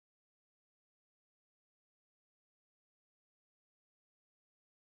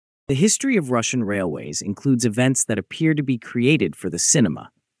The history of Russian railways includes events that appear to be created for the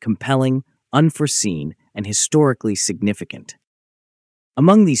cinema, compelling, unforeseen, and historically significant.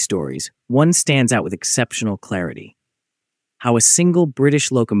 Among these stories, one stands out with exceptional clarity: how a single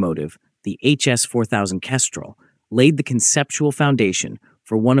British locomotive, the HS4000 Kestrel, laid the conceptual foundation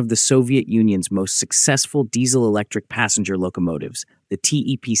for one of the Soviet Union's most successful diesel-electric passenger locomotives, the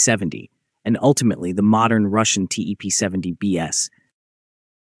TEP70, and ultimately the modern Russian TEP70BS.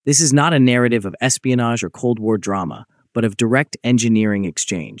 This is not a narrative of espionage or Cold War drama, but of direct engineering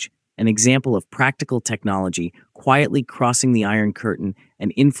exchange, an example of practical technology quietly crossing the Iron Curtain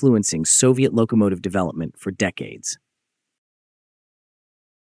and influencing Soviet locomotive development for decades.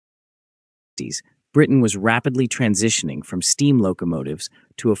 Britain was rapidly transitioning from steam locomotives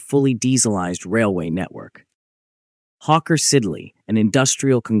to a fully dieselized railway network. Hawker Siddeley, an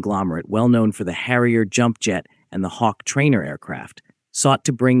industrial conglomerate well known for the Harrier jump jet and the Hawk trainer aircraft, sought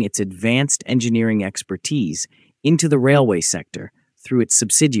to bring its advanced engineering expertise into the railway sector through its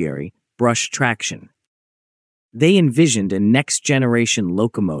subsidiary, Brush Traction. They envisioned a next-generation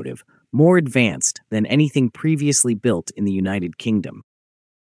locomotive more advanced than anything previously built in the United Kingdom.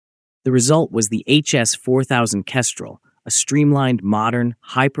 The result was the HS4000 Kestrel, a streamlined, modern,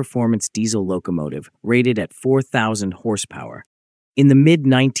 high-performance diesel locomotive rated at 4,000 horsepower. In the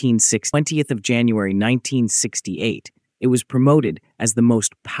mid-1960s, 20th of January 1968, it was promoted as the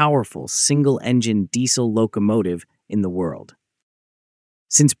most powerful single-engine diesel locomotive in the world.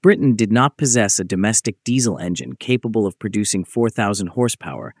 Since Britain did not possess a domestic diesel engine capable of producing 4,000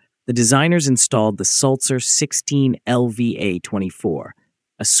 horsepower, the designers installed the Sulzer 16 LVA-24,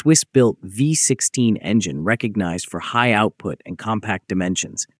 a Swiss-built V16 engine recognized for high output and compact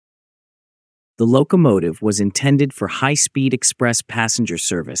dimensions. The locomotive was intended for high-speed express passenger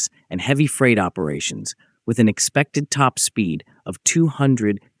service and heavy freight operations, with an expected top speed of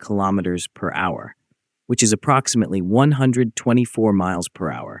 200 kilometers per hour, which is approximately 124 miles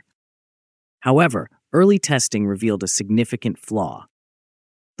per hour. However, early testing revealed a significant flaw.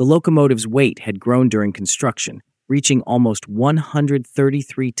 The locomotive's weight had grown during construction, reaching almost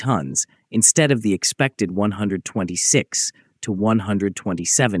 133 tons instead of the expected 126 to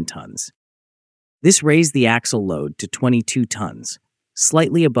 127 tons. This raised the axle load to 22 tons,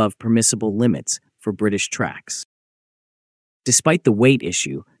 slightly above permissible limits for British tracks. Despite the weight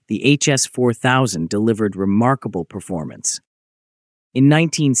issue, the HS4000 delivered remarkable performance. In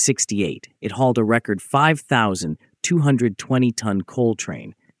 1968, it hauled a record 5,220-ton coal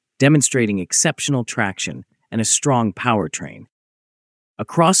train, demonstrating exceptional traction and a strong powertrain.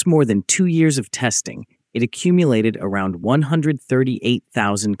 Across more than 2 years of testing, it accumulated around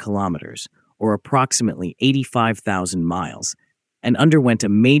 138,000 kilometers, or approximately 85,000 miles, and underwent a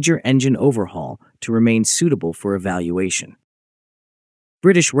major engine overhaul to remain suitable for evaluation.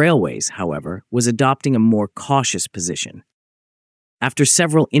 British Railways, however, was adopting a more cautious position. After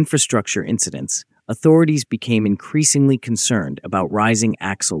several infrastructure incidents, authorities became increasingly concerned about rising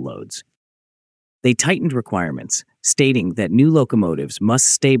axle loads. They tightened requirements, stating that new locomotives must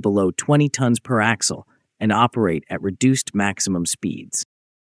stay below 20 tons per axle and operate at reduced maximum speeds.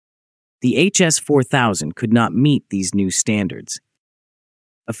 The HS4000 could not meet these new standards.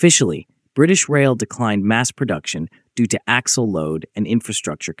 Officially, British Rail declined mass production due to axle load and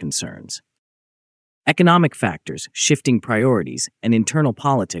infrastructure concerns. Economic factors, shifting priorities, and internal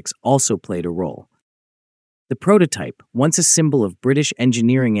politics also played a role. The prototype, once a symbol of British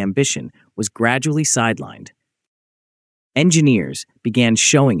engineering ambition, was gradually sidelined. Engineers began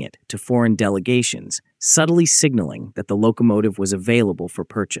showing it to foreign delegations, subtly signaling that the locomotive was available for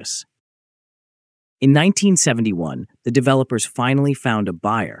purchase. In 1971, the developers finally found a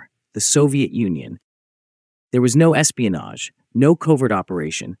buyer, the Soviet Union. There was no espionage, no covert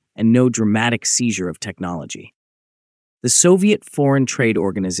operation, and no dramatic seizure of technology. The Soviet Foreign Trade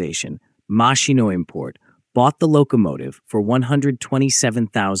Organization, Mashinoimport, bought the locomotive for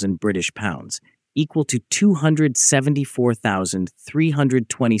 127,000 British pounds, equal to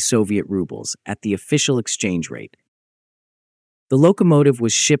 274,320 Soviet rubles at the official exchange rate. The locomotive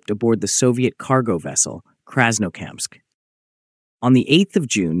was shipped aboard the Soviet cargo vessel, Krasnokamsk. On the 8th of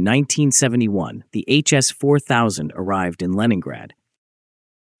June 1971, the HS4000 arrived in Leningrad.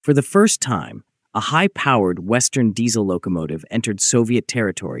 For the first time, a high-powered Western diesel locomotive entered Soviet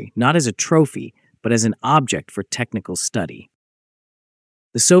territory not as a trophy, but as an object for technical study.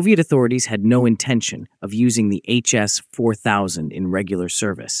 The Soviet authorities had no intention of using the HS4000 in regular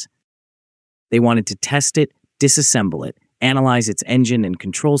service. They wanted to test it, disassemble it, analyze its engine and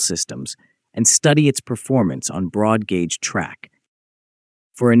control systems, and study its performance on broad-gauge track.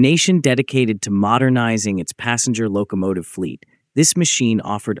 For a nation dedicated to modernizing its passenger locomotive fleet, This machine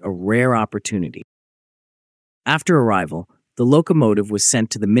offered a rare opportunity. After arrival, the locomotive was sent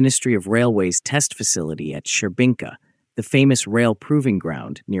to the Ministry of Railways test facility at Shcherbinka, the famous rail proving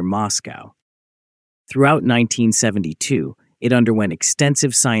ground near Moscow. Throughout 1972, it underwent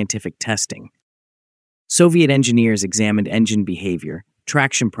extensive scientific testing. Soviet engineers examined engine behavior,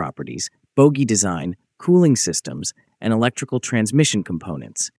 traction properties, bogie design, cooling systems, and electrical transmission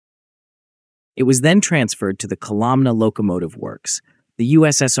components. It was then transferred to the Kolomna Locomotive Works, the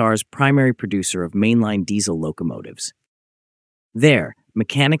USSR's primary producer of mainline diesel locomotives. There,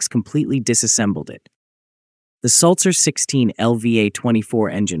 mechanics completely disassembled it. The Sulzer 16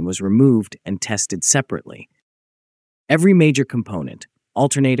 LVA-24 engine was removed and tested separately. Every major component,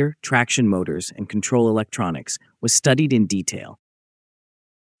 alternator, traction motors, and control electronics, was studied in detail.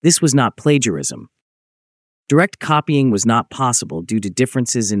 This was not plagiarism. Direct copying was not possible due to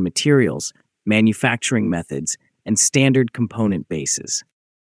differences in materials, manufacturing methods, and standard component bases.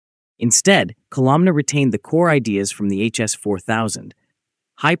 Instead, Kolomna retained the core ideas from the HS4000: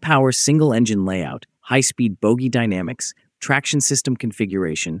 high-power single-engine layout, high-speed bogie dynamics, traction system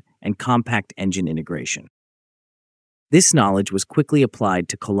configuration, and compact engine integration. This knowledge was quickly applied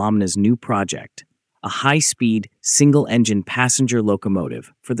to Kolomna's new project, a high-speed, single-engine passenger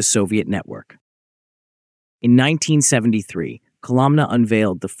locomotive for the Soviet network. In 1973, Kolomna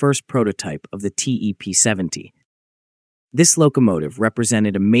unveiled the first prototype of the TEP70. This locomotive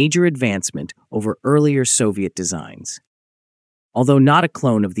represented a major advancement over earlier Soviet designs. Although not a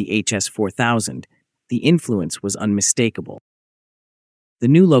clone of the HS4000, the influence was unmistakable. The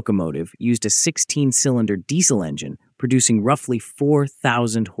new locomotive used a 16-cylinder diesel engine producing roughly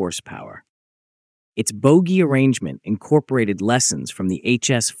 4,000 horsepower. Its bogie arrangement incorporated lessons from the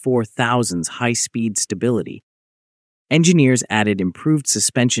HS4000's high-speed stability. Engineers added improved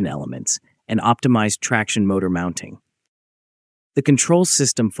suspension elements and optimized traction motor mounting. The control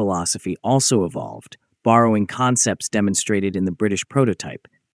system philosophy also evolved, borrowing concepts demonstrated in the British prototype.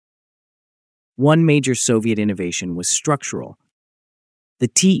 One major Soviet innovation was structural. The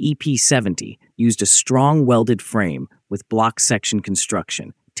TEP70 used a strong welded frame with block section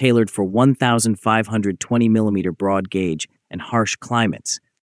construction, tailored for 1,520 mm broad gauge and harsh climates.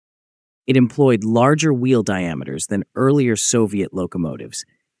 It employed larger wheel diameters than earlier Soviet locomotives,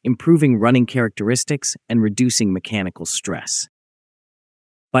 improving running characteristics and reducing mechanical stress.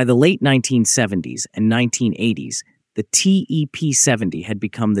 By the late 1970s and 1980s, the TEP70 had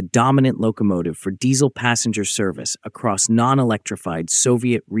become the dominant locomotive for diesel passenger service across non-electrified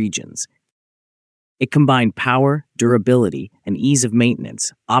Soviet regions. It combined power, durability, and ease of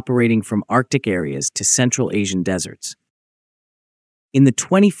maintenance, operating from Arctic areas to Central Asian deserts. In the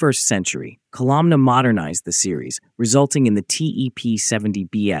 21st century, Kolomna modernized the series, resulting in the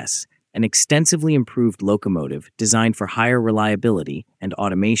TEP70BS, an extensively improved locomotive designed for higher reliability and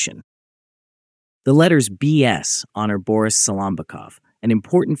automation. The letters BS honor Boris Shcherbinka, an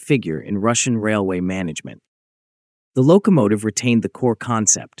important figure in Russian railway management. The locomotive retained the core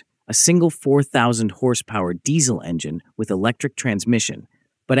concept, a single 4,000 horsepower diesel engine with electric transmission,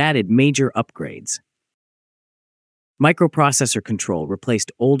 but added major upgrades. Microprocessor control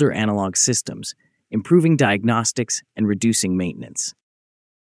replaced older analog systems, improving diagnostics and reducing maintenance.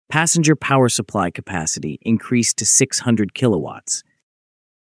 Passenger power supply capacity increased to 600 kilowatts.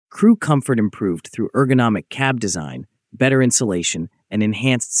 Crew comfort improved through ergonomic cab design, better insulation, and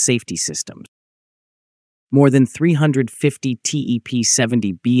enhanced safety systems. More than 350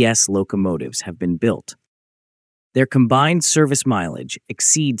 TEP70BS locomotives have been built. Their combined service mileage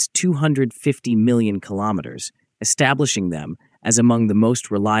exceeds 250 million kilometers, establishing them as among the most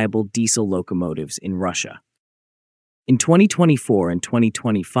reliable diesel locomotives in Russia. In 2024 and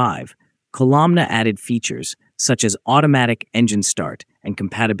 2025, Kolomna added features such as automatic engine start and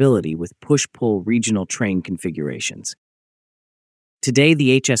compatibility with push-pull regional train configurations. Today,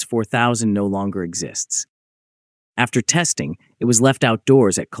 the HS4000 no longer exists. After testing, it was left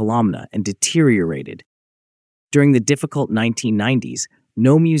outdoors at Kolomna and deteriorated. During the difficult 1990s,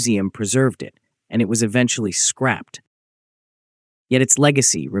 no museum preserved it, and it was eventually scrapped. Yet its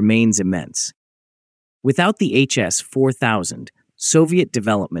legacy remains immense. Without the HS4000, Soviet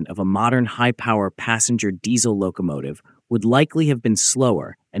development of a modern high-power passenger diesel locomotive would likely have been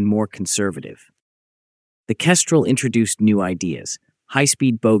slower and more conservative. The Kestrel introduced new ideas: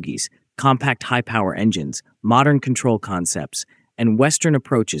 high-speed bogies, compact high-power engines, modern control concepts, and Western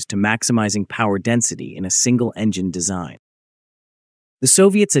approaches to maximizing power density in a single-engine design. The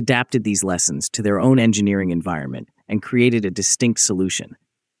Soviets adapted these lessons to their own engineering environment and created a distinct solution.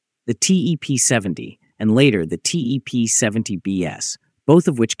 The TEP70, and later the TEP70BS, both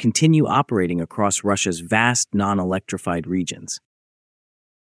of which continue operating across Russia's vast non-electrified regions.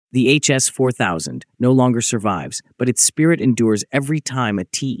 The HS4000 no longer survives, but its spirit endures every time a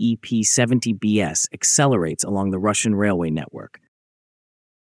TEP70BS accelerates along the Russian railway network.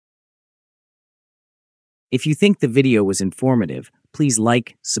 If you think the video was informative, please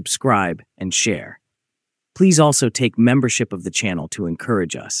like, subscribe, and share. Please also take membership of the channel to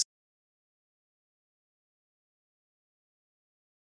encourage us.